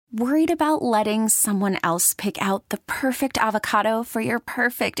Worried about letting someone else pick out the perfect avocado for your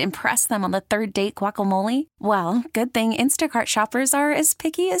perfect impress them on the third date guacamole? Well, good thing Instacart shoppers are as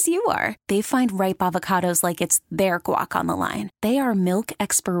picky as you are. They find ripe avocados like it's their guac on the line. They are milk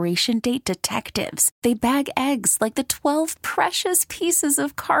expiration date detectives. They bag eggs like the 12 precious pieces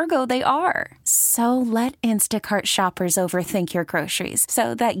of cargo they are. So let Instacart shoppers overthink your groceries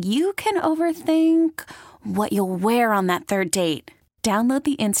so that you can overthink what you'll wear on that third date. Download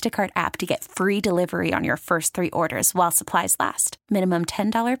the Instacart app to get free delivery on your first 3 orders while supplies last. Minimum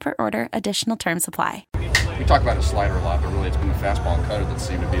 $10 per order. Additional terms apply. We talk about his slider a lot, but really it's been the fastball and cutter that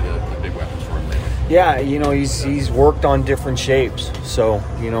seem to be the big weapons for him lately. Yeah, he's worked on different shapes. So,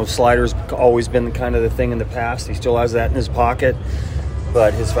 slider's always been kind of the thing in the past. He still has that in his pocket.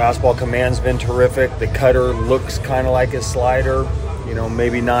 But his fastball command's been terrific. The cutter looks kind of like his slider.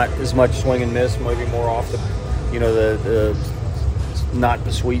 Maybe not as much swing and miss, maybe more off the not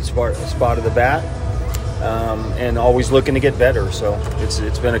the sweet spot of the bat, and always looking to get better. So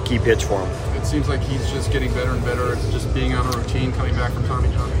it's been a key pitch for him. It seems like he's just getting better and better at just being on a routine, coming back from Tommy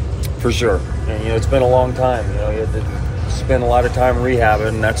John. For sure. And, it's been a long time. He had to spend a lot of time rehabbing,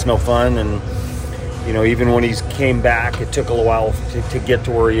 and that's no fun. And, even when he came back, it took a little while to get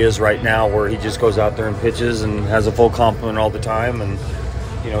to where he is right now, where he just goes out there and pitches and has a full complement all the time. And,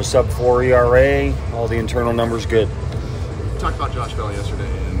 sub-4 ERA, all the internal numbers good. Talked about Josh Bell yesterday,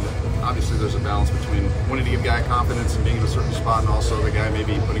 and obviously there's a balance between wanting to give a guy confidence and being in a certain spot, and also the guy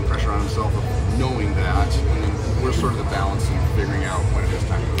maybe putting pressure on himself of knowing that, and then where's sort of the balance in figuring out when it is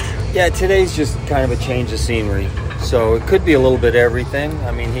time to go again. Yeah, today's just kind of a change of scenery, so it could be a little bit everything. I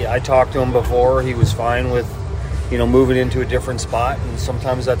mean, I talked to him before. He was fine with moving into a different spot, and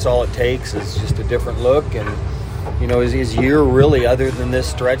sometimes that's all it takes is just a different look. And his year really, other than this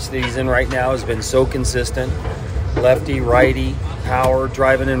stretch that he's in right now, has been so consistent. Lefty, righty, power,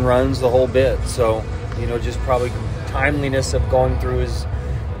 driving in runs, the whole bit. So, just probably timeliness of going through his,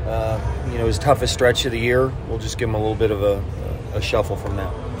 his toughest stretch of the year. We'll just give him a little bit of a shuffle from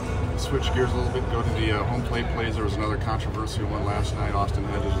that. Switch gears a little bit, go to the home plate plays. There was another controversial one last night. Austin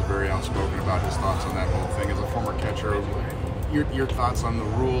Hedges was very outspoken about his thoughts on that whole thing. As a former catcher, your thoughts on the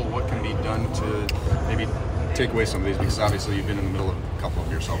rule, what can be done to maybe take away some of these, because obviously you've been in the middle of a couple of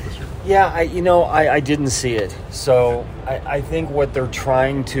them yourself this year. Yeah, I didn't see it. So I think what they're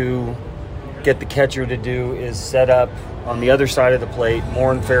trying to get the catcher to do is set up on the other side of the plate,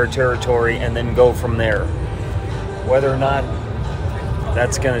 more in fair territory, and then go from there. Whether or not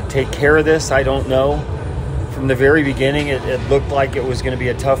that's going to take care of this, I don't know. From the very beginning, it looked like it was going to be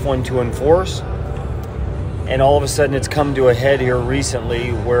a tough one to enforce. And all of a sudden it's come to a head here recently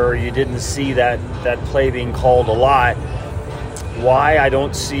where you didn't see that play being called a lot. Why? I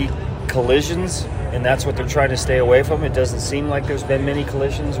don't see collisions, and that's what they're trying to stay away from. It doesn't seem like there's been many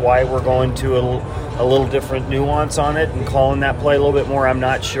collisions. Why we're going to a little different nuance on it and calling that play a little bit more, I'm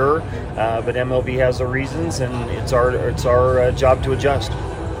not sure. But MLB has their reasons, and it's our job to adjust.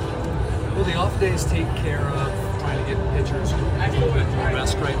 Will the off days take care of trying to get pitchers a little bit more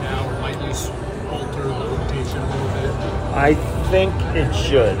rest right now, or might you alter the rotation a little bit? I think it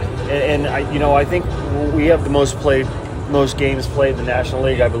should, and I think we have the most games played in the National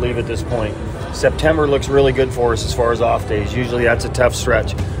League, I believe, at this point. September looks really good for us as far as off days. Usually that's a tough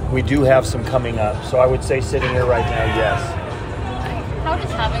stretch. We do have some coming up, so I would say sitting here right now, yes. How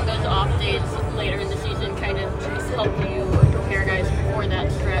does having those off days later in the season kind of help you prepare guys for that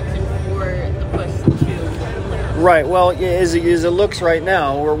stretch and for the push to playoffs? Right. Well, as it looks right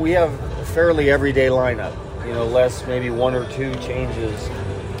now, where we have a fairly everyday lineup, less maybe 1 or 2 changes.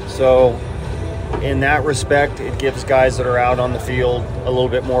 So in that respect, it gives guys that are out on the field a little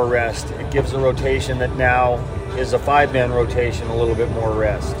bit more rest. It gives a rotation that now is a 5-man rotation a little bit more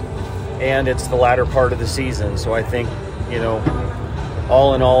rest. And it's the latter part of the season. So I think,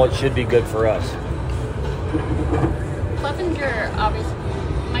 all in all, it should be good for us. Clevenger, obviously,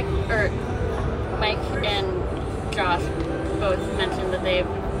 Mike and Josh both mentioned that they've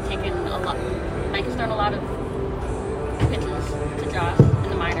taken a lot. Mike has thrown a lot of pitches to Josh in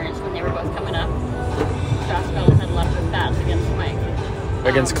the minors when they were both coming up. Josh Bell had a lot of bats against Mike.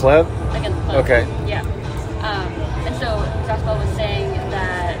 Against Clev? Against Clev. Okay. Yeah. And so Josh Bell was saying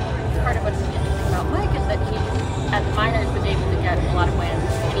that part of what's interesting about Mike is that he, at the minors, was able to get a lot of wins,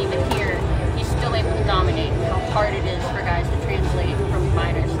 and even here, he's still able to dominate. How hard it is for guys to translate from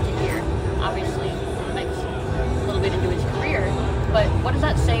minors to here. Obviously, Mike's a little bit into his career, but what does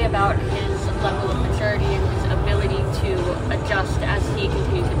that say about his level of maturity and his ability to adjust as he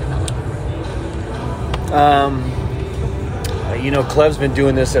continues to develop? Clev's been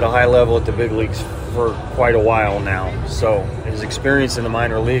doing this at a high level at the big leagues for quite a while now. So his experience in the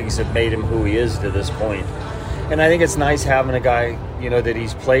minor leagues have made him who he is to this point. And I think it's nice having a guy, that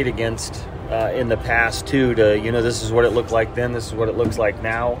he's played against in the past too, to, this is what it looked like then, this is what it looks like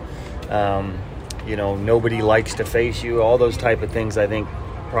now. Nobody likes to face you. All those type of things I think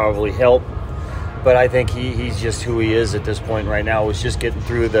probably help. But I think he's just who he is at this point right now. It's just getting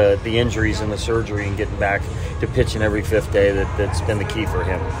through the injuries and the surgery and getting back to pitching every fifth day that's been the key for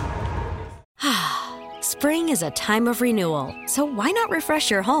him. Spring is a time of renewal, so why not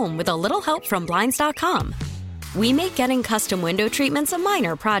refresh your home with a little help from Blinds.com? We make getting custom window treatments a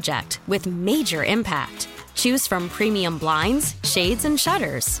minor project with major impact. Choose from premium blinds, shades, and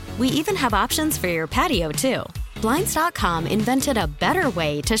shutters. We even have options for your patio, too. Blinds.com invented a better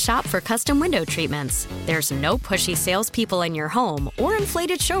way to shop for custom window treatments. There's no pushy salespeople in your home or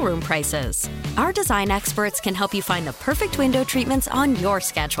inflated showroom prices. Our design experts can help you find the perfect window treatments on your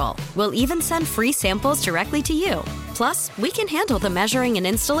schedule. We'll even send free samples directly to you. Plus, we can handle the measuring and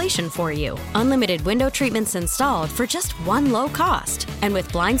installation for you. Unlimited window treatments installed for just one low cost. And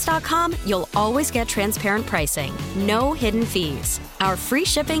with Blinds.com, you'll always get transparent pricing. No hidden fees. Our free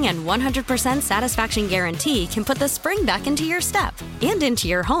shipping and 100% satisfaction guarantee can put the spring back into your step and into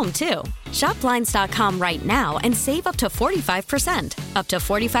your home, too. Shop Blinds.com right now and save up to 45%. Up to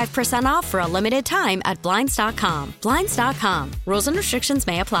 45% off for a limited time at Blinds.com. Blinds.com. Rules and restrictions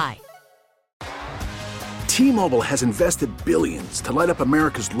may apply. T-Mobile has invested billions to light up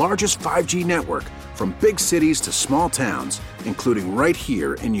America's largest 5G network, from big cities to small towns, including right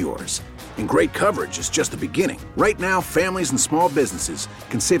here in yours. And great coverage is just the beginning. Right now, families and small businesses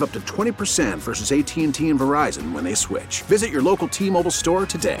can save up to 20% versus AT&T and Verizon when they switch. Visit your local T-Mobile store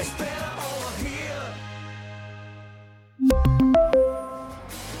today.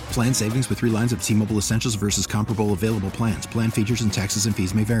 Plan savings with 3 lines of T-Mobile Essentials versus comparable available plans. Plan features and taxes and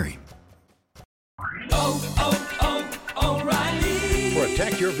fees may vary.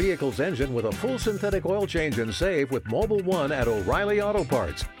 Protect your vehicle's engine with a full synthetic oil change and save with Mobil 1 at O'Reilly Auto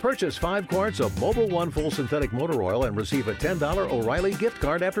Parts. Purchase 5 quarts of Mobil 1 full synthetic motor oil and receive a $10 O'Reilly gift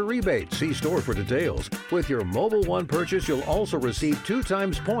card after rebate. See store for details. With your Mobil 1 purchase, you'll also receive 2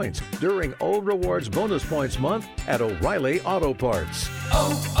 times points during O Rewards Bonus Points Month at O'Reilly Auto Parts.